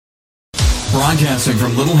Broadcasting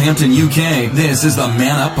from Littlehampton, UK, this is the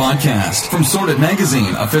Man Up Podcast. From Sorted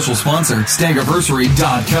Magazine, official sponsor,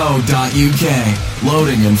 staggiversary.co.uk.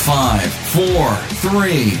 Loading in 5, 4,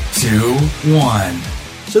 3, 2, 1.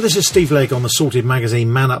 So this is Steve Legg on the Sorted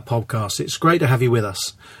Magazine Man Up Podcast. It's great to have you with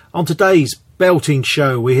us. On today's belting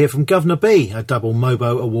show, we hear from Governor B, a double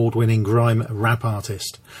Mobo award-winning grime rap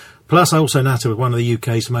artist. Plus, I also natter with one of the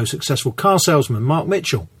UK's most successful car salesmen, Mark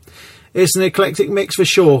Mitchell. It's an eclectic mix for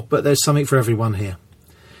sure, but there's something for everyone here.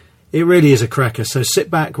 It really is a cracker, so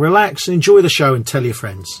sit back, relax, enjoy the show and tell your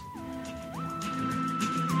friends.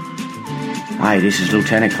 Hi, this is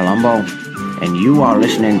Lieutenant Columbo, and you are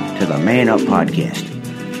listening to the Man Up Podcast.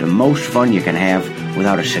 The most fun you can have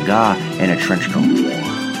without a cigar and a trench coat.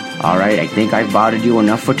 Alright, I think I've bothered you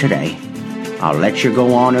enough for today. I'll let you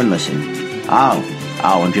go on and listen. Oh,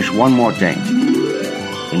 and just one more thing.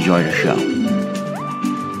 Enjoy the show.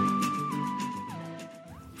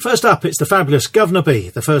 First up, it's the fabulous Governor B,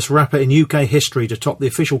 the first rapper in UK history to top the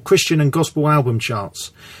official Christian and gospel album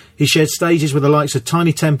charts. He shared stages with the likes of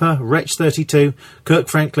Tiny Temper, Wretch 32, Kirk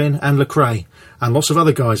Franklin and Lecrae, and lots of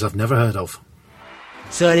other guys I've never heard of.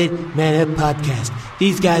 Sorted Man Up Podcast.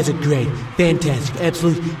 These guys are great, fantastic,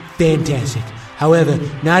 absolutely fantastic. However,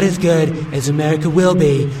 not as good as America will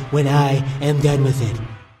be when I am done with it.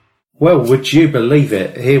 Well, would you believe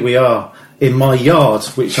it? Here we are in my yard,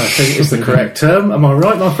 which I think is the correct term. Am I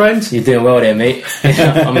right, my friend? You're doing well there, mate.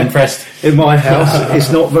 I'm impressed. In my house. It's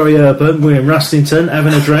not very urban. We're in Rustington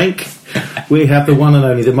having a drink. We have the one and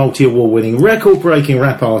only, the multi-award winning, record-breaking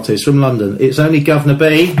rap artist from London. It's only Governor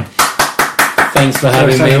B. Thanks for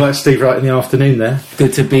having me. Like Steve right in the afternoon there.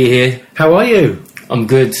 Good to be here. How are you? I'm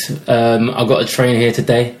good. I got a train here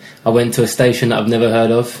today. I went to a station that I've never heard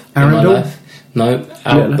of in my Arundel? life. No,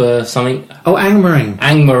 something. Oh, Angmering.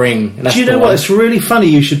 Angmering. Do you know what? It's really funny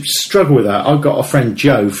you should struggle with that. I've got a friend,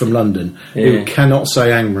 Joe, from London, who cannot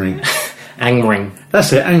say Angmering. Angmering.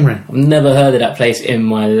 That's it, Angmering. I've never heard of that place in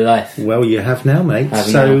my life. Well, you have now, mate.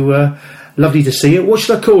 Lovely to see you. What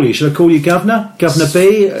should I call you? Should I call you Governor? Governor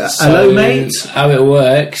B? Hello, mate? How it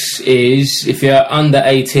works is, if you're under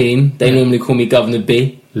 18, they normally call me Governor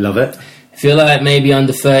B. Love it. If you're like maybe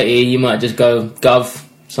under 30, you might just go Gov,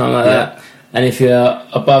 something like that. And if you're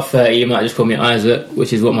above 30, you might just call me Isaac,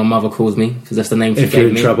 which is what my mother calls me, because that's the name she gave me. If you're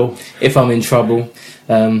in trouble. If I'm in trouble.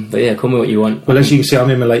 But yeah, call me what you want. Well, as you can see, I'm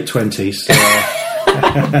in my late 20s. So,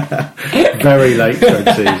 very late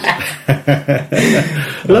 20s.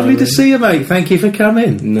 Lovely to see you, mate. Thank you for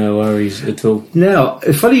coming. No worries at all. Now,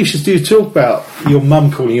 it's funny you should talk about your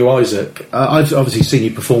mum calling you Isaac. I've obviously seen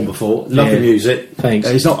you perform before. Love the music.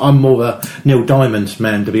 Thanks. I'm more of a Neil Diamond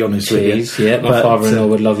man, to be honest with you. Yeah, my father-in-law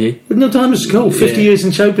would love you. Neil Diamond's cool. 50 years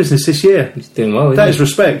in show business this year. He's doing well, That is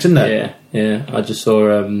respect, isn't it? Yeah. I just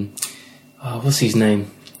saw, what's his name?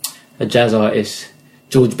 A jazz artist.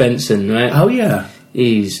 George Benson, right? Oh, yeah.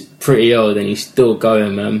 He's pretty old and he's still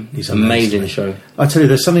going, man. He's amazing show. I tell you,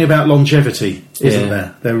 there's something about longevity, isn't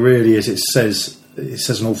there? There really is. It says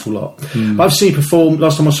an awful lot. I've seen you perform.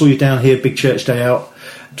 Last time I saw you down here, Big Church Day Out,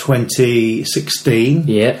 2016.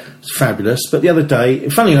 Yeah. It's fabulous. But the other day,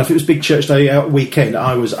 funny enough, it was Big Church Day Out weekend.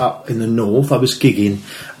 I was up in the north. I was gigging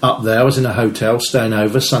up there. I was in a hotel, staying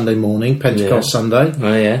over Sunday morning, Pentecost Sunday.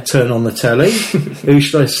 Oh, yeah. Turn on the telly. Who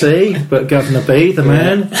should I see but Governor B, the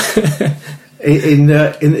man?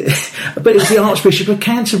 But it was the Archbishop of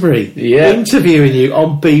Canterbury interviewing you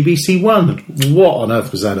on BBC One. What on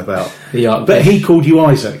earth was that about? But he called you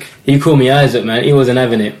Isaac. He called me Isaac, man. He wasn't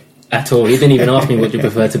having it at all. He didn't even ask me what you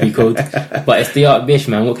prefer to be called. But it's the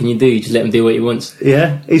Archbishop, man. What can you do? You just let him do what he wants.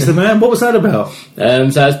 Yeah, he's the man. What was that about?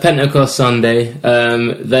 So it's Pentecost Sunday.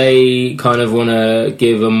 They kind of want to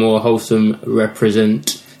give a more wholesome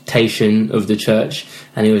representation of the church.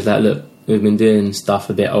 And he was like, look, we've been doing stuff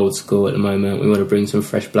a bit old school at the moment. We want to bring some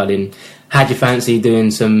fresh blood in. Had you fancy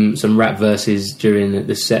doing some rap verses during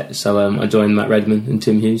the set? So I joined Matt Redman and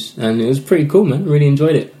Tim Hughes, and it was pretty cool, man. Really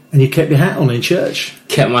enjoyed it. And you kept your hat on in church?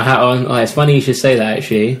 Kept my hat on. Oh, it's funny you should say that,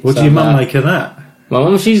 actually. What do your mum make of that? My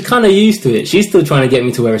mum, she's kind of used to it. She's still trying to get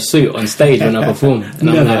me to wear a suit on stage when I perform. And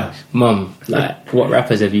I'm like, Mum, what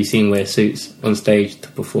rappers have you seen wear suits on stage to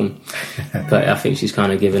perform? But I think she's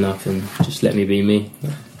kind of given up and just let me be me.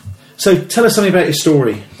 So tell us something about your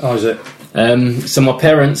story, Isaac. So my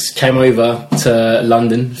parents came over to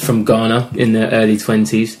London from Ghana in their early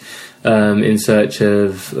 20s in search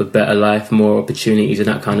of a better life, more opportunities and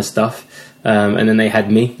that kind of stuff. And then they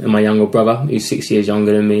had me and my younger brother, who's 6 years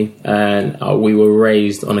younger than me, and we were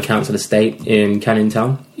raised on a council estate in Canning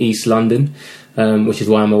Town, East London, which is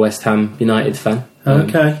why I'm a West Ham United fan.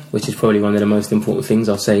 Okay. Which is probably one of the most important things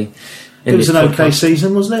I'll say It was an okay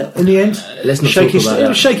season, wasn't it, in the end? Let's not shaky, talk about that. It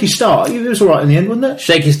was a shaky start. It was all right in the end, wasn't it?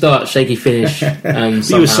 Shaky start, shaky finish, and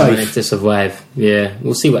You were somehow safe. managed to survive. Yeah,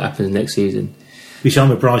 we'll see what happens next season. Which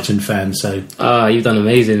I'm a Brighton fan, so You've done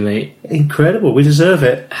amazing, mate. incredible. We deserve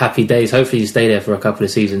it. Happy days. Hopefully you stay there for a couple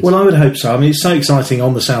of seasons. Well, I would hope so. I mean, it's so exciting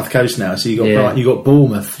on the south coast now. So you got Brighton, you got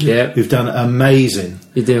Bournemouth, who've done amazing.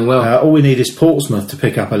 You're doing well. All we need is Portsmouth to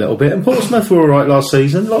pick up a little bit, and Portsmouth were all right last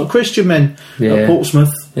season. A lot of Christian men at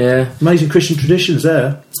Portsmouth. Yeah, amazing Christian traditions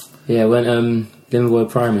there. Yeah, when Linvoy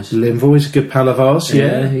Primus. Linvoy's a good pal of ours.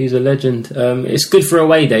 Yeah, he's a legend. It's good for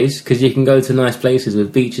away days because you can go to nice places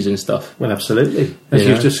with beaches and stuff. Well, absolutely. As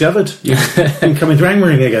you've discovered, you can come into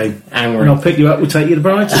Angmering again, Angmering. and I'll pick you up. We'll take you to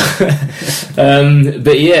Brighton.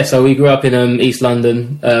 But yeah, so we grew up in East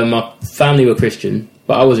London. My family were Christian,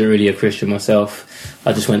 but I wasn't really a Christian myself.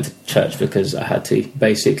 I just went to church because I had to,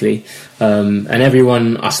 basically. And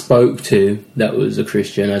everyone I spoke to that was a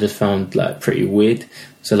Christian, I just found like pretty weird.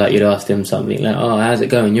 So like you'd ask them something like, "Oh, how's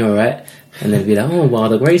it going? You all right?" And they'd be like, "Oh, by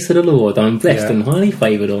the grace of the Lord, I'm blessed and highly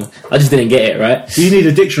favoured." Or I just didn't get it, right? You need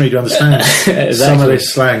a dictionary to understand some of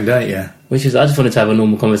this slang, don't you? Which is, I just wanted to have a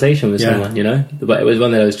normal conversation with someone, you know. But it was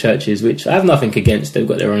one of those churches which I have nothing against. They've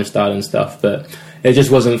got their own style and stuff, but it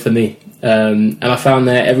just wasn't for me. And I found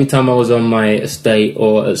that every time I was on my estate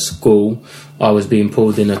or at school, I was being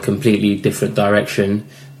pulled in a completely different direction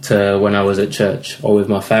to when I was at church or with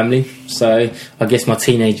my family. So I guess my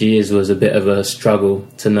teenage years was a bit of a struggle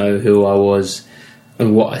to know who I was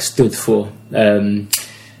and what I stood for.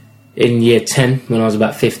 In year 10, when I was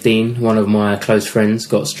about 15, one of my close friends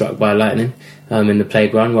got struck by lightning in the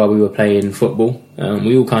playground while we were playing football.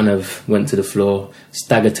 We all kind of went to the floor,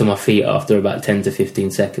 staggered to my feet after about 10 to 15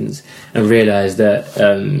 seconds and realised that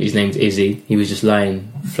his name's Izzy. He was just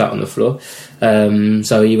lying flat on the floor.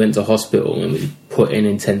 So he went to hospital and we put in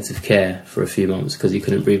intensive care for a few months because he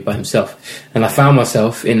couldn't breathe by himself. And I found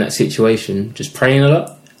myself in that situation just praying a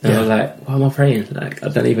lot. And I was like, why am I praying? Like, I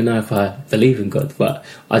don't even know if I believe in God, but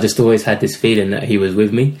I just always had this feeling that he was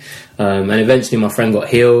with me. And eventually my friend got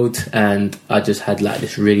healed and I just had like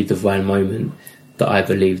this really divine moment that I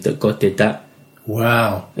believed that God did that.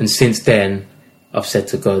 Wow. And since then, I've said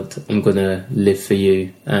to God, I'm going to live for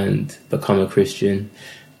you and become a Christian.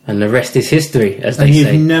 And the rest is history, as they say.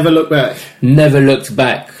 And you've never looked back? Never looked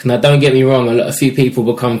back. Now, don't get me wrong, a few people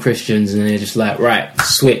become Christians and they're just like, right,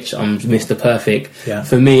 switch, I'm Mr. Perfect. Yeah.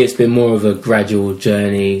 For me, it's been more of a gradual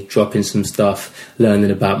journey, dropping some stuff, learning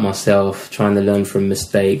about myself, trying to learn from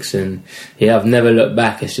mistakes. And yeah, I've never looked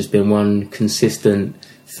back. It's just been one consistent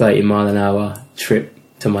 30-mile-an-hour trip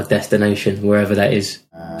to my destination, wherever that is.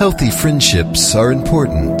 Healthy friendships are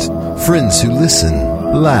important. Friends who listen,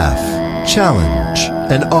 laugh, challenge,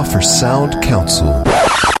 and offer sound counsel.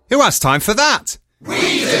 Who has time for that?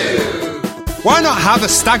 We do! Why not have a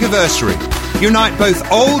Staggiversary? Unite both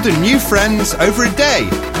old and new friends over a day,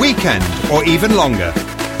 weekend, or even longer.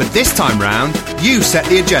 But this time round, you set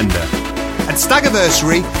the agenda. At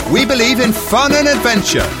Staggiversary, we believe in fun and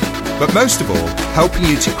adventure. But most of all, helping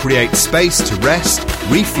you to create space to rest,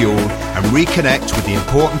 refuel, and reconnect with the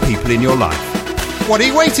important people in your life. What are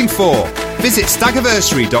you waiting for? Visit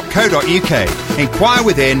staggiversary.co.uk, inquire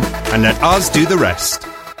within, and let us do the rest.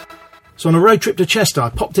 So on a road trip to Chester, I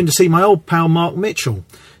popped in to see my old pal Mark Mitchell,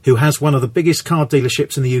 who has one of the biggest car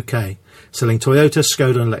dealerships in the UK, selling Toyota,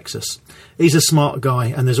 Skoda and Lexus. He's a smart guy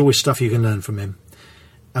and there's always stuff you can learn from him.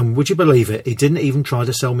 And would you believe it, he didn't even try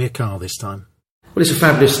to sell me a car this time. Well, it's a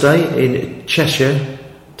fabulous day in Cheshire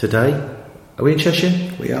today. Are we in Cheshire?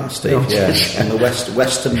 We are, Steve, on the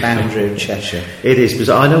western boundary of Cheshire. It is, because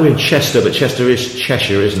I know we're in Chester, but Chester is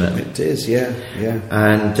Cheshire, isn't it? It is, yeah.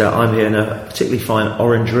 And I'm here in a particularly fine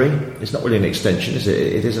orangery. It's not really an extension, is it?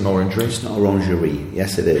 It is an orangery. It's not orangery.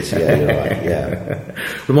 Yes, it is. Yeah, you're right, yeah.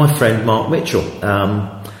 With my friend Mark Mitchell.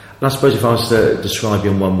 And I suppose if I was to describe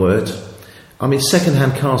you in one word, I mean,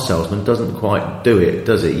 second-hand car salesman doesn't quite do it,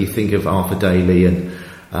 does it? You think of Arthur Daly and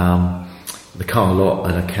the car lot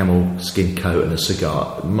and a camel skin coat and a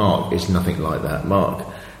cigar. Mark is nothing like that. Mark,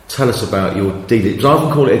 tell us about your dealership. Because I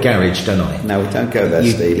often call it a garage, don't I? No, we don't go there,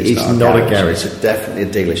 Steve. It's not a garage. It's definitely a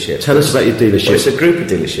dealership. Tell us about your dealership. Well, it's a group of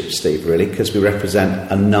dealerships, Steve, really, because we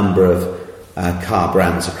represent a number of car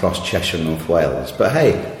brands across Cheshire and North Wales. But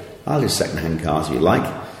hey, I'll do second-hand cars if you like.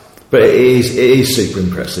 But it is super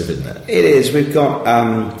impressive, isn't it? It is. We've got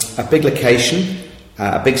a big location,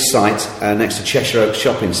 a big site next to Cheshire Oak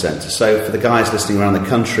Shopping Centre. So for the guys listening around the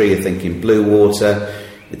country, you're thinking Bluewater,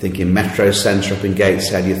 you're thinking Metro Centre up in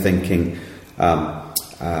Gateshead, you're thinking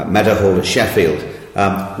Meadowhall at Sheffield.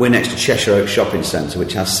 We're next to Cheshire Oak Shopping Centre,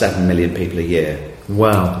 which has 7 million people a year.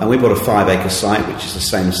 Wow. And we bought a 5-acre site, which is the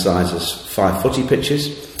same size as 5 footy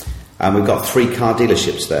pitches. And we've got 3 car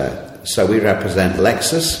dealerships there. So we represent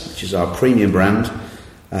Lexus, which is our premium brand,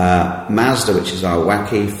 Mazda, which is our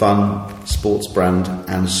wacky, fun, sports brand,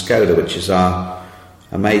 and Skoda, which is our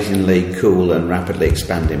amazingly cool and rapidly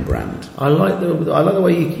expanding brand. I like the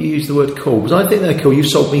way you use the word cool, because I think they're cool. You've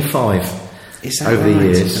sold me 5 over the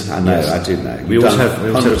years. I know, yes. I do know. We also have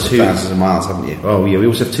hundreds of thousands of miles, haven't you? Oh yeah, we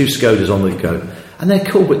also have 2 Skodas on the go. And they're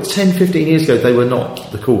cool, but 10, 15 years ago they were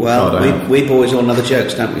not the cool car. Well, we boys all know the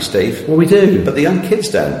jokes, don't we, Steve? Well, we do. But the young kids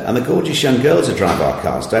don't, and the gorgeous young girls who drive our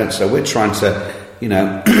cars don't. So we're trying to,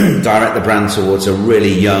 direct the brand towards a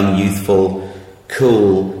really young, youthful,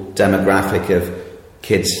 cool demographic of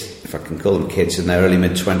kids, if I can call them kids, in their early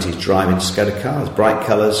mid-20s driving Skoda cars. Bright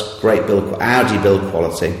colours, great Audi build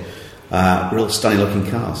quality. Real stunning looking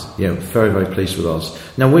cars. Yeah, very, very pleased with ours.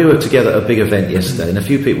 Now, we were together at a big event yesterday, and a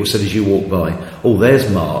few people said as you walked by, oh,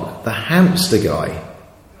 there's Mark, the hamster guy.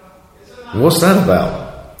 What's that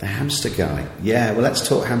about? The hamster guy? Yeah, well, let's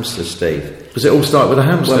talk hamsters, Steve. Does it all start with a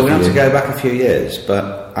hamster? Well, we have to go back a few years,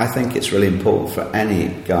 but I think it's really important for any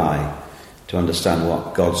guy to understand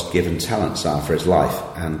what God's given talents are for his life.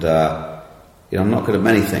 And, I'm not good at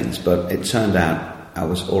many things, but it turned out I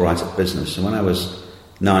was all right at business. And when I was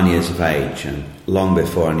 9 years of age, and long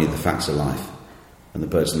before I knew the facts of life and the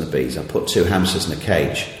birds and the bees, I put 2 hamsters in a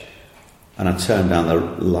cage, and I turned down the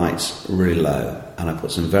lights really low, and I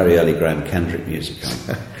put some very early Graham Kendrick music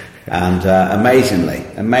on. And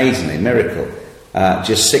amazingly, miracle,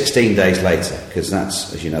 just 16 days later, because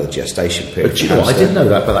that's, as you know, the gestation period. But you know, I didn't know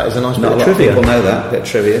that, but that is a nice bit of trivia. Not a lot of people know that, bit of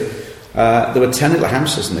trivia. There were 10 little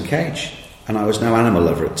hamsters in the cage, and I was no animal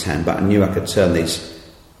lover at 10, but I knew I could turn these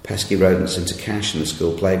pesky rodents into cash in the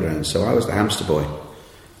school playground, so I was the hamster boy.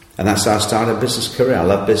 And that's how I started a business career. I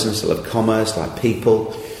love business, I love commerce, I like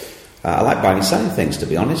people. I like buying and selling things, to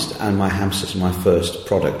be honest, and my hamsters are my first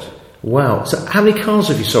product. Wow. So how many cars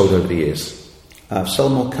have you sold over the years? I've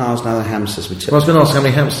sold more cars now than hamsters. I was going to ask, how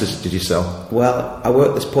many hamsters did you sell? Well, I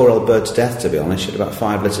worked this poor old bird to death, to be honest. She had about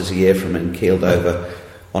 5 litters a year from him, keeled over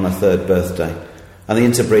on her 3rd birthday. And the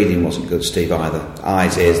interbreeding wasn't good, Steve, either.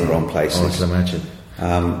 Eyes, ears in the wrong places. Oh, I can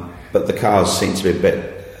imagine. But the cars seem to be a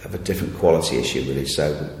bit of a different quality issue, really,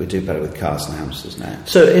 so we do better with cars than hamsters now.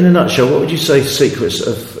 So, in a nutshell, what would you say secrets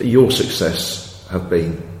of your success have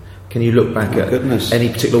been? Can you look back at any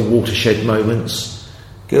particular watershed moments?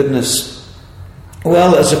 Goodness.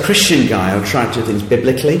 Well, as a Christian guy, I try to do things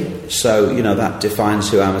biblically, so, that defines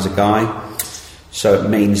who I am as a guy. So it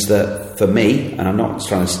means that for me, and I'm not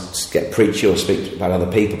trying to get preachy or speak about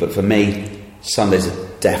other people, but for me, Sunday's a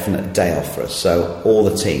definite day off for us. So all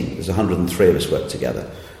the team, there's 103 of us work together.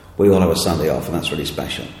 We all have a Sunday off, and that's really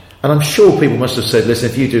special. And I'm sure people must have said, listen,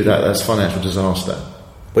 if you do that, that's financial disaster.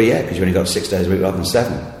 Well, yeah, because you only got 6 days a week rather than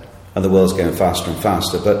 7. And the world's going faster and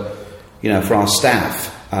faster. But, for our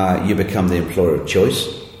staff, you become the employer of choice.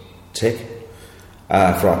 Tick.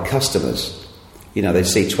 For our customers, they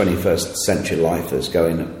see 21st century life as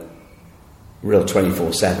going real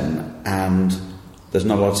 24/7, and there's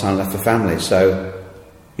not a lot of time left for family. So,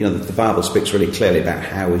 the Bible speaks really clearly about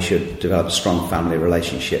how we should develop strong family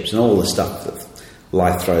relationships and all the stuff that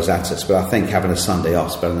life throws at us. But I think having a Sunday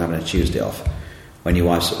off is better than having a Tuesday off when your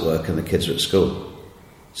wife's at work and the kids are at school.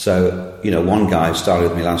 So, one guy who started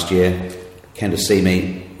with me last year came to see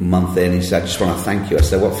me a month in. He said, I just want to thank you. I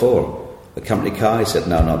said, what for? The company car? He said,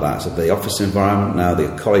 no, not that. I said, the office environment? No.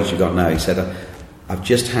 The college you got? No. He said, I've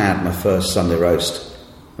just had my first Sunday roast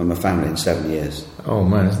with my family in 7 years. Oh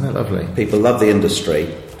man, isn't that lovely? People love the industry,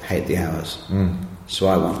 hate the hours. So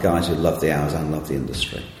I want guys who love the hours and love the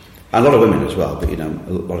industry. And a lot of women as well, but a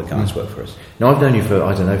lot of guys work for us. Now, I've known you for,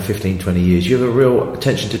 15, 20 years. You have a real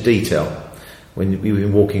attention to detail. When you've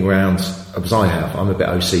been walking around, as I have, I'm a bit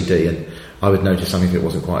OCD, and I would notice something that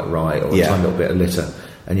wasn't quite right, or a tiny little bit of litter,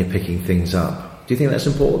 and you're picking things up. Do you think that's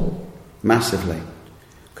important? Massively.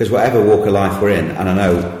 Because whatever walk of life we're in, and I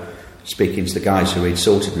know, speaking to the guys who read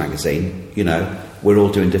Sorted magazine, we're all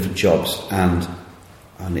doing different jobs, and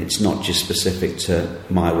it's not just specific to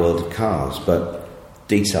my world of cars, but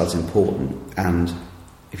detail's important. And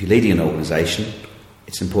if you're leading an organisation,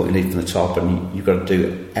 it's important you lead from the top, and you've got to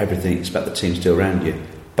do everything you expect the team to do around you.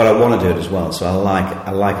 But I want to do it as well, so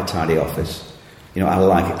I like a tidy office. I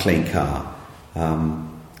like a clean car.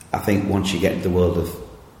 I think once you get into the world of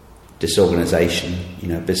disorganisation,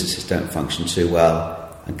 businesses don't function too well,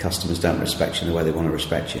 and customers don't respect you in the way they want to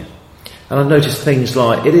respect you. And I've noticed things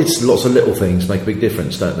like, it is lots of little things make a big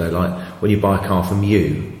difference, don't they? Like when you buy a car from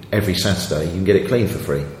you, every Saturday you can get it cleaned for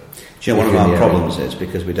free. Do you know, one of our problems is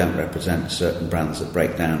because we don't represent certain brands that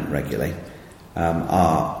break down regularly.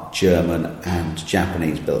 Our German and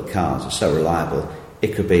Japanese built cars are so reliable,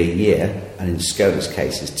 it could be a year, and in Skoda's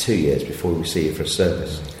case, it's 2 years before we see you for a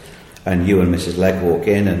service. And you and Mrs. Legg walk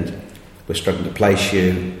in, and we're struggling to place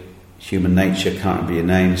you. Human nature, can't remember your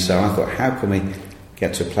name. So I thought, how can we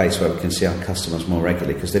get to a place where we can see our customers more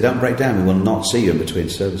regularly? Because they don't break down. We will not see you in between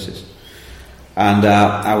services. And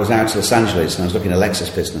I was out to Los Angeles, and I was looking at Lexus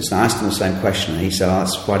business, and I asked him the same question, and he said,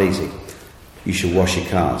 that's quite easy. You should wash your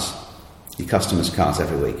cars, your customers' cars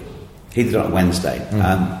every week. He did it on Wednesday,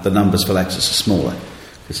 and the numbers for Lexus are smaller.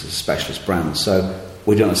 This is a specialist brand. So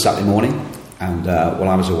we did it on a Saturday morning, and while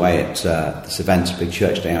I was away at this event, a big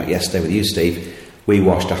church day out yesterday with you, Steve, we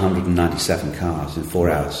washed 197 cars in 4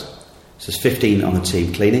 hours. So there's 15 on the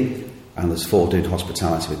team cleaning, and there's 4 doing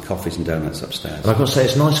hospitality with coffees and donuts upstairs. And I've got to say,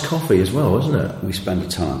 it's nice coffee as well, isn't it? We spend a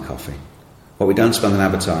ton on coffee. What we don't spend on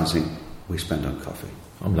advertising, we spend on coffee.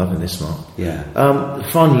 I'm loving this, Mark. Yeah.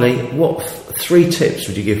 Finally, what 3 tips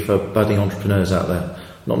would you give for budding entrepreneurs out there?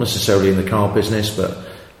 Not necessarily in the car business, but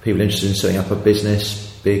people interested in setting up a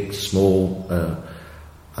business, big, small,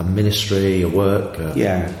 a ministry, a work.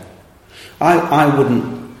 Yeah. I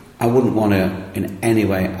wouldn't want to in any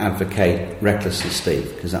way advocate recklessly,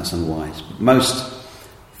 Steve, because that's unwise. Most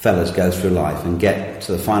fellas go through life and get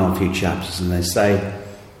to the final few chapters and they say,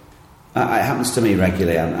 it happens to me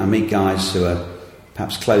regularly, I meet guys who are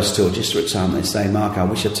perhaps close to or just retirement, they say, Mark, I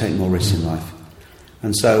wish I'd taken more risks in life.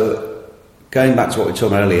 And so, going back to what we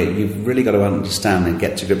talked about earlier, you've really got to understand and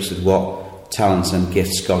get to grips with what talents and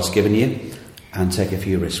gifts God's given you and take a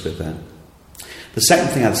few risks with that. The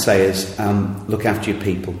second thing I'd say is look after your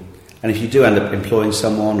people. And if you do end up employing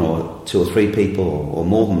someone or 2 or 3 people or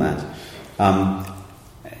more than that,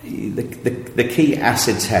 the key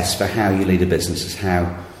acid test for how you lead a business is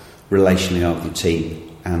how relational you are with your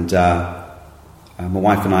team. And my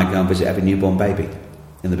wife and I go and visit every newborn baby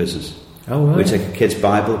in the business. Oh, right. We take a kid's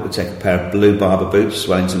Bible, we take a pair of blue Barber boots,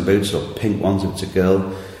 Wellington boots, or pink ones if it's a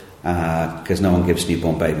girl, because no one gives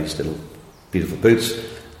newborn babies little beautiful boots.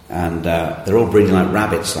 And they're all breeding like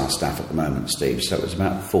rabbits, our staff at the moment, Steve. So it was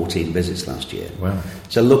about 14 visits last year. Wow.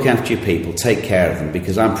 So look after your people, take care of them,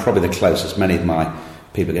 because I'm probably the closest many of my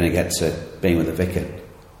people are going to get to being with a vicar,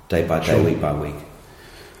 day by day, sure. Week by week.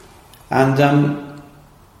 And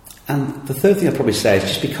the third thing I'd probably say is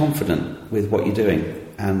just be confident with what you're doing.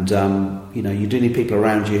 And, you do need people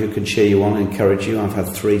around you who can cheer you on, encourage you. I've had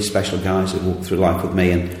 3 special guys who walk through life with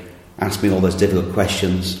me and ask me all those difficult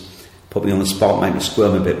questions, put me on the spot, make me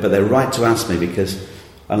squirm a bit, but they're right to ask me, because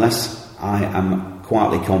unless I am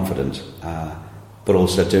quietly confident, but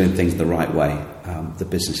also doing things the right way, the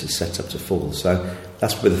business is set up to fall. So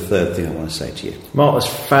that's probably the third thing I want to say to you. Mark,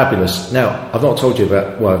 that's fabulous. Now, I've not told you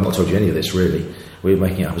any of this really. We're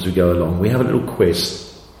making it up as we go along. We have a little quiz.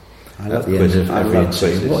 I love quizzes. I love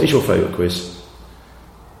quizzes. What is your favourite quiz?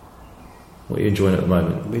 What are you enjoying at the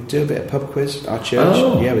moment? We do a bit of pub quiz, our church.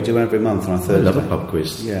 Oh. Yeah, we do one every month on our Thursday. I love a pub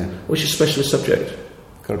quiz. Yeah. What's your specialist subject?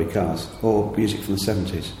 Got to be cars or music from the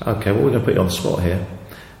 70s. Okay, well, we're going to put you on the spot here.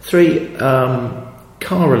 3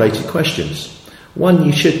 car-related questions. 1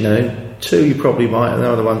 you should know, 2 you probably might, and the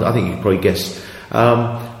other one I think you could probably guess.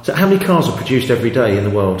 So how many cars are produced every day in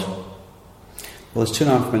the world? Well, there's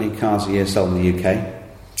 2.5 million cars a year sold in the UK.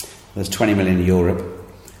 There's 20 million in Europe.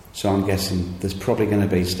 So I'm guessing there's probably going to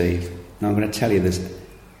be, Steve, and I'm going to tell you there's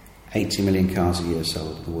 80 million cars a year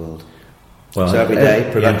sold in the world. Well, so every day,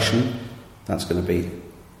 production, that's going to be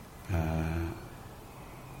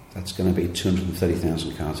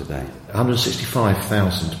 230,000 cars a day.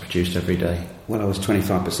 165,000 produced every day. Well, I was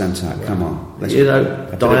 25% out. Come on.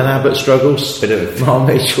 Diane Abbott struggles. Mark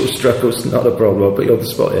Mitchell struggles. Not a problem. I'll put you on the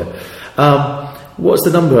spot here. What's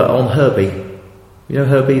the number on Herbie? You know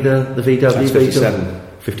Herbie, the VW? That's 57.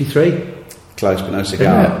 53? Close, but no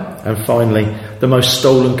cigar. Yeah. And finally, the most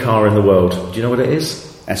stolen car in the world. Do you know what it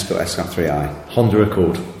is? Escort 3i. Honda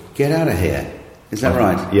Accord. Get out of here. Is that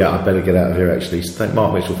right? Yeah, I better get out of here actually. Thank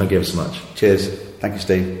Mark Mitchell, thank you ever so much. Cheers. Thank you,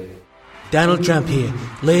 Steve. Donald Trump here,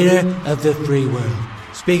 leader of the free world.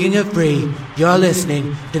 Speaking of free, you're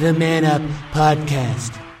listening to the Man Up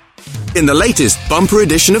Podcast. In the latest bumper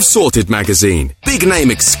edition of Sorted magazine,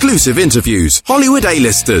 big-name exclusive interviews, Hollywood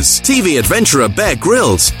A-listers, TV adventurer Bear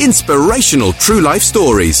Grylls, inspirational true-life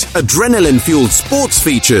stories, adrenaline-fueled sports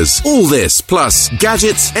features, all this, plus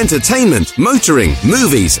gadgets, entertainment, motoring,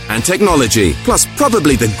 movies, and technology, plus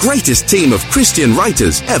probably the greatest team of Christian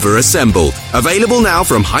writers ever assembled. Available now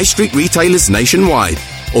from high street retailers nationwide,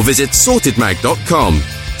 or visit sortedmag.com.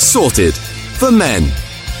 Sorted. For men.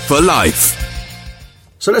 For life.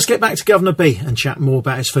 So let's get back to Governor B and chat more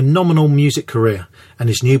about his phenomenal music career and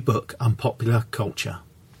his new book, Unpopular Culture.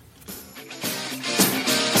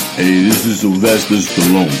 Hey, this is Sylvester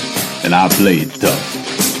Stallone, and I play it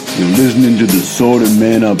tough. You're listening to the Sorted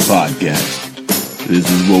Man Up podcast. This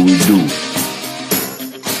is what we do.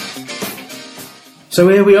 So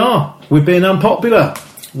here we are. We're being unpopular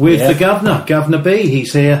with the governor, Governor B.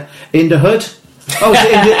 He's here in the hood. Oh,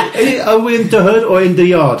 are we in the hood or in the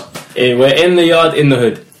yard? We're in the yard, in the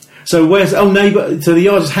hood. So where's neighbour? So the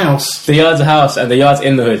yard's house. The yard's a house, and the yard's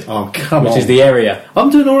in the hood. Oh, come on! Which is the area. I'm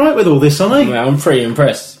doing all right with all this, aren't I? Yeah, I'm pretty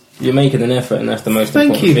impressed. You're making an effort, and that's the most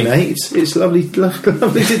important thing. Thank you, mate. It's lovely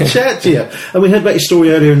to chat to you. And we heard about your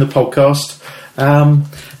story earlier in the podcast.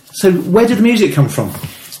 So where did the music come from?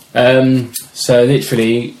 So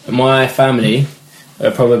literally, my family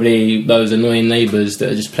are probably those annoying neighbours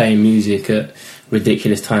that are just playing music at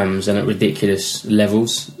ridiculous times and at ridiculous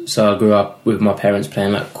levels. So I grew up with my parents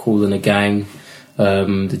playing like Kool and the Gang,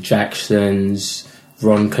 the Jacksons,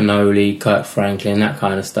 Ron Canoli, Kirk Franklin, that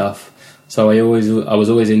kind of stuff. So I was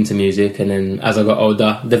always into music, and then as I got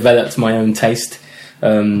older, developed my own taste,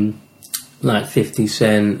 like 50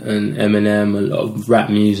 Cent and Eminem, a lot of rap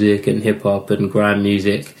music and hip hop and grime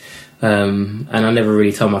music. And I never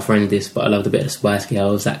really told my friends this, but I loved a bit of Spice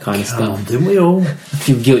Girls, that kind of stuff. Didn't we all? A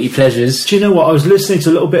few guilty pleasures. Do you know what? I was listening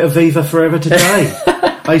to a little bit of Viva Forever today.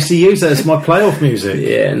 I used to use that as my playoff music.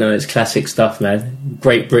 Yeah, no, it's classic stuff, man.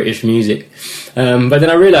 Great British music. But then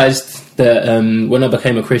I realised that when I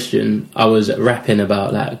became a Christian, I was rapping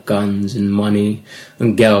about like guns and money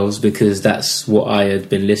and girls because that's what I had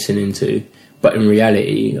been listening to. But in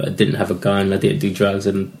reality, I didn't have a gun, I didn't do drugs,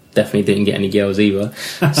 and definitely didn't get any girls either.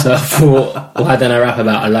 So I thought, why don't I rap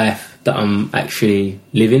about a life that I'm actually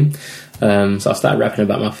living? So I started rapping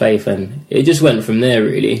about my faith, and it just went from there,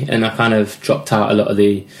 really. And I kind of dropped out a lot of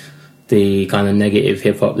the kind of negative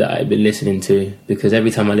hip-hop that I'd been listening to, because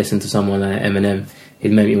every time I listened to someone like Eminem,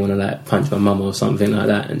 it made me want to like punch my mum or something like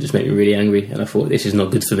that, and just make me really angry. And I thought, this is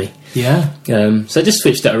not good for me. Yeah. So I just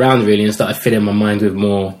switched it around, really, and started filling my mind with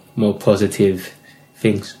more positive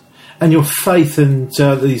things. And your faith and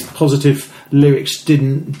these positive lyrics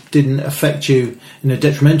didn't affect you in a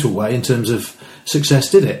detrimental way in terms of success,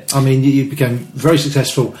 did it? I mean, you became very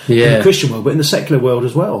successful in the Christian world, but in the secular world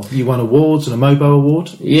as well. You won awards and a Mobo Award.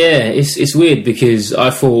 Yeah, it's weird because I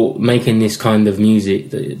thought making this kind of music,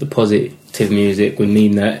 the positive music, would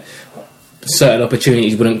mean that certain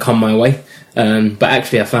opportunities wouldn't come my way. But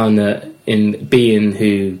actually I found that in being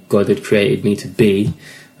who God had created me to be,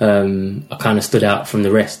 I kind of stood out from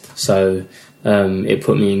the rest. So it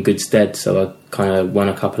put me in good stead. So I kind of won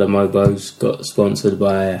a couple of Mobos, got sponsored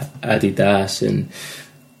by Adidas, and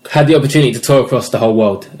had the opportunity to tour across the whole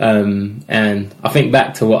world. And I think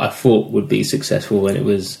back to what I thought would be successful when it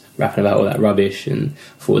was rapping about all that rubbish, and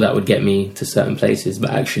thought that would get me to certain places.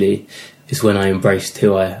 But actually, it's when I embraced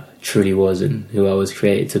who I truly was and who I was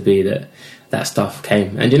created to be that stuff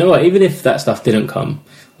came. And you know what? Even if that stuff didn't come,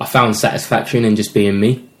 I found satisfaction in just being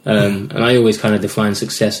me. And I always kind of define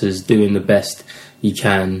success as doing the best you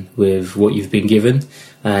can with what you've been given.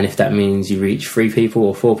 And if that means you reach 3 people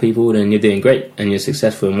or 4 people, then you're doing great and you're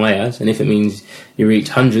successful in my eyes. And if it means you reach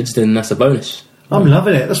hundreds, then that's a bonus. I'm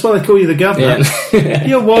loving it. That's why they call you the governor. Yeah.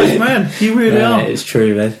 You're a wise man. You really are. It's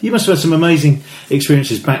true, man. You must have had some amazing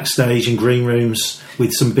experiences backstage in green rooms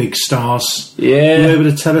with some big stars. Yeah. You able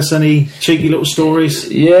to tell us any cheeky little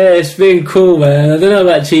stories? Yeah, it's been cool, man. I don't know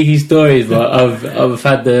about cheeky stories, but I've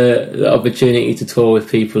had the opportunity to tour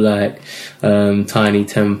with people like Tiny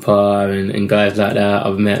Temper and guys like that.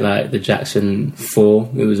 I've met like the Jackson 4.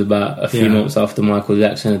 It was about a few months after Michael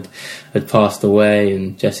Jackson had passed away,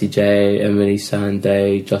 and Jessie J, Emily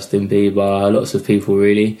Sandé, Justin Bieber, lots of people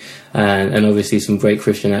really, and obviously some great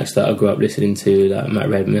Christian acts that I grew up listening to, like Matt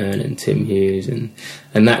Redman and Tim Hughes and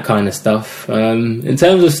that kind of stuff. In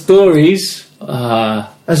terms of stories,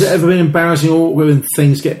 has it ever been embarrassing or awkward when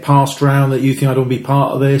things get passed around that you think I don't want to be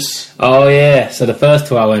part of this? Oh yeah, so the first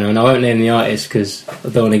tour I went on, I won't name the artist because I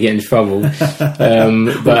don't want to get in trouble,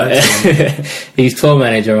 but his tour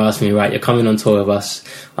manager asked me, right, you're coming on tour with us.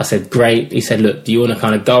 I said, great. He said, look, do you want to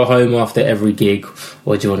kind of go home after every gig,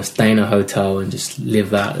 or do you want to stay in a hotel and just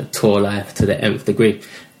live out the tour life to the nth degree?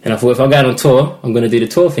 And I thought, if I'm going on tour, I'm going to do the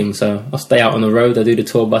tour thing. So I'll stay out on the road, I do the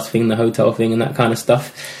tour bus thing, the hotel thing and that kind of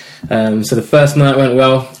stuff. So the first night went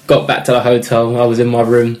well, got back to the hotel, I was in my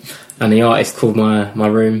room, and the artist called my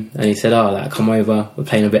room, and he said, come over, we're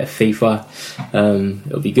playing a bit of FIFA,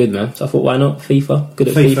 it'll be good, man. So I thought, why not? FIFA, good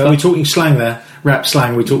at FIFA. Are we talking slang there? Rap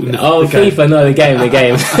slang, we're talking the game. FIFA, no, the game.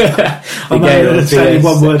 I'm going to tell you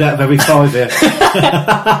one word out of every 5 here.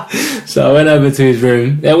 So I went over to his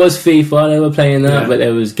room. There was FIFA, they were playing that, but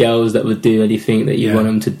there was girls that would do anything that you want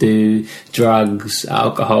them to do, drugs,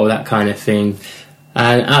 alcohol, that kind of thing.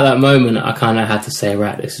 And at that moment, I kind of had to say,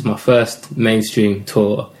 right, this is my first mainstream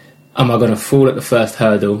tour. am I going to fall at the first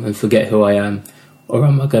hurdle and forget who I am, or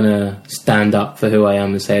am I going to stand up for who I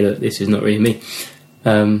am and say, look, this is not really me?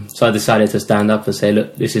 So I decided to stand up and say,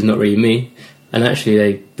 look, this is not really me. And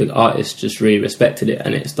actually, the artists just really respected it,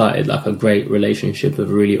 and it started like a great relationship of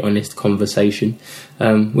really honest conversation,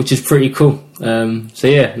 which is pretty cool. So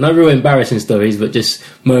yeah, no real embarrassing stories, but just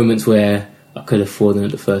moments where I could have fallen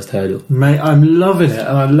at the first hurdle. Mate, I'm loving it,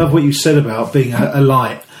 and I love what you said about being a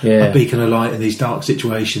light, a beacon of light in these dark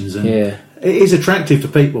situations. And it is attractive to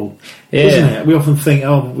people, isn't it? We often think,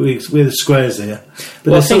 oh, we're the squares here,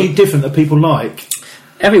 but there's something different that people like.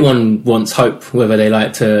 Everyone wants hope, whether they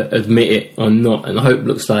like to admit it or not, and hope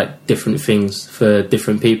looks like different things for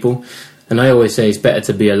different people. And I always say it's better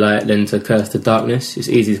to be a light than to curse the darkness. It's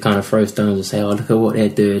easy to kind of throw stones and say, oh, look at what they're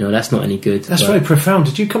doing, or that's not any good. That's very profound.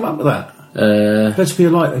 Did you come up with that? Better to be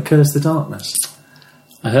a light than curse the darkness.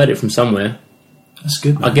 I heard it from somewhere. That's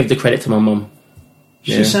good, man. I give the credit to my mum.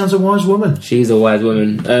 She sounds a wise woman. She's a wise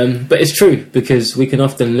woman. But it's true, because we can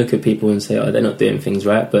often look at people and say, oh, they're not doing things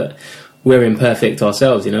right, but we're imperfect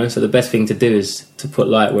ourselves, you know, so the best thing to do is to put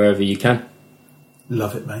light wherever you can.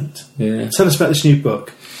 Love it, mate. Yeah. Tell us about this new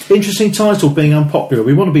book. Interesting title, Being Unpopular.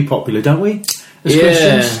 We want to be popular, don't we? As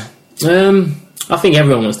Christians? I think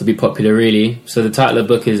everyone wants to be popular, really. So the title of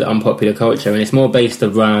the book is Unpopular Culture, and it's more based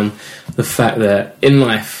around the fact that in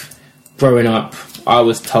life, growing up, I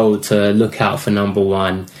was told to look out for number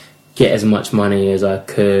one, get as much money as I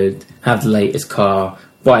could, have the latest car,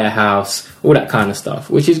 buy a house, all that kind of stuff,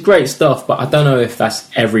 which is great stuff, but I don't know if that's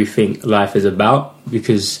everything life is about,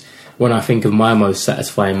 because when I think of my most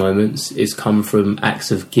satisfying moments, it's come from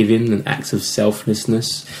acts of giving and acts of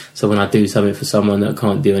selflessness. So when I do something for someone that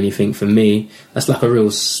can't do anything for me, that's like a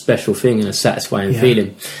real special thing and a satisfying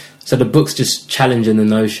feeling. So the book's just challenging the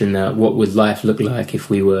notion that what would life look like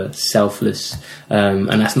if we were selfless, and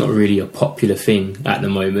that's not really a popular thing at the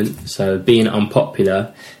moment. So being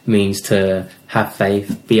unpopular means to have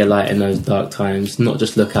faith, be a light in those dark times, not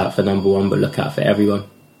just look out for number one, but look out for everyone.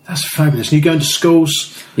 That's fabulous. You go into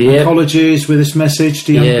schools, colleges with this message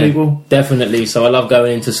to young people? Definitely. So I love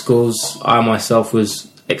going into schools. I myself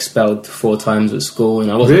was expelled 4 times at school, and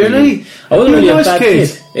I wasn't really a bad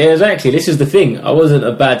kid. Yeah, exactly. This is the thing. I wasn't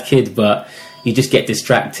a bad kid, but you just get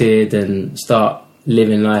distracted and start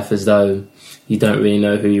living life as though you don't really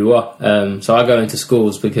know who you are. So I go into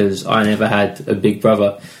schools because I never had a big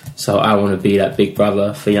brother, so I want to be that big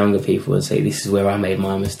brother for younger people and say, this is where I made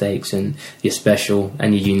my mistakes, and you're special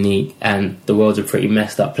and you're unique, and the world's a pretty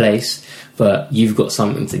messed up place, but you've got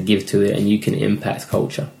something to give to it and you can impact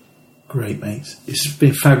culture. Great, mate. It's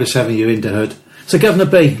been fabulous having you in, Hood. So, Governor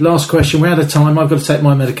B, last question. We're out of time. I've got to take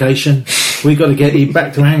my medication. We've got to get you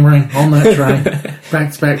back to Angmering on that train,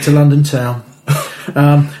 back to London town.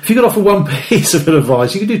 If you could offer one piece of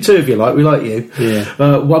advice, you can do 2 if you like. We like you.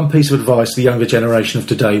 Yeah. One piece of advice to the younger generation of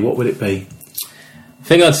today, what would it be? I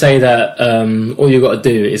think I'd say that all you've got to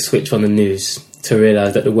do is switch on the news to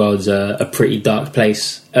realise that the world's a pretty dark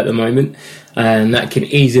place at the moment, and that can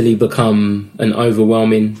easily become an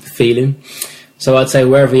overwhelming feeling. So I'd say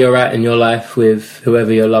wherever you're at in your life with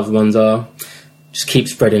whoever your loved ones are, just keep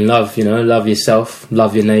spreading love, you know, love yourself,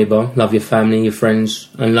 love your neighbour, love your family, your friends,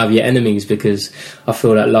 and love your enemies, because I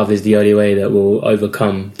feel that love is the only way that will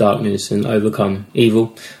overcome darkness and overcome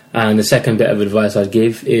evil. And the second bit of advice I'd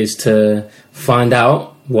give is to find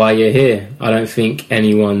out why you're here. I don't think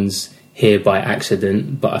anyone's here by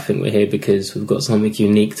accident, but I think we're here because we've got something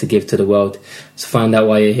unique to give to the world. So find out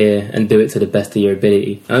why you're here and do it to the best of your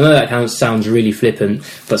ability. I know that sounds really flippant,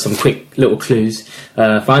 but some quick little clues.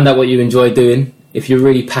 Find out what you enjoy doing. If you're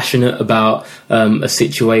really passionate about a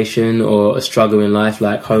situation or a struggle in life,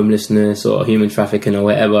 like homelessness or human trafficking or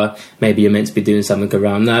whatever, maybe you're meant to be doing something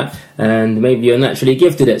around that, and maybe you're naturally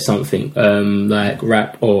gifted at something, like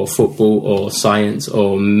rap or football or science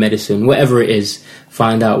or medicine, whatever it is.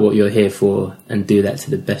 Find out what you're here for and do that to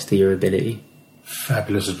the best of your ability.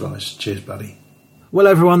 Fabulous advice. Cheers, buddy. Well,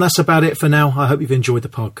 everyone, that's about it for now. I hope you've enjoyed the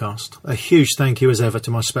podcast. A huge thank you, as ever, to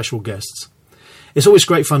my special guests. It's always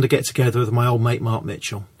great fun to get together with my old mate Mark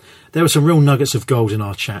Mitchell. There were some real nuggets of gold in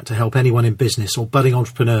our chat to help anyone in business or budding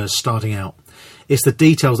entrepreneurs starting out. It's the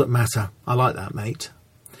details that matter. I like that, mate.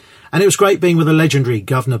 And it was great being with the legendary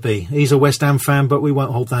Governor B. He's a West Ham fan, but we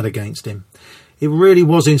won't hold that against him. It really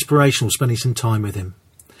was inspirational spending some time with him.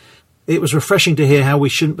 It was refreshing to hear how we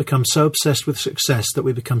shouldn't become so obsessed with success that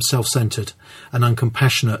we become self-centred and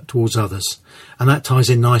uncompassionate towards others. And that ties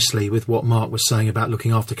in nicely with what Mark was saying about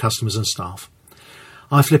looking after customers and staff.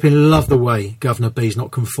 I flipping love the way Governor B's not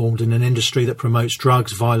conformed in an industry that promotes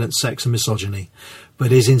drugs, violence, sex and misogyny,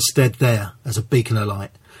 but is instead there as a beacon of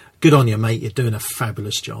light. Good on you, mate. You're doing a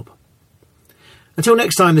fabulous job. Until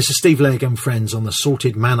next time, this is Steve Legg and friends on the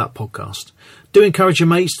Sorted Man Up podcast. Do encourage your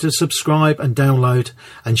mates to subscribe and download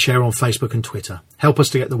and share on Facebook and Twitter. Help us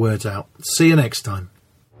to get the words out. See you next time.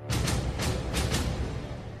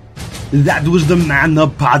 That was the Man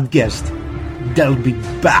Up podcast. They'll be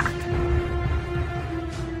back.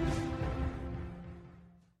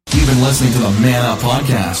 You've been listening to the Man Up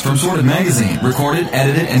podcast from Sorted Magazine, recorded,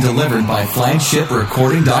 edited, and delivered by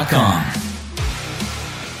FlagshipRecording.com.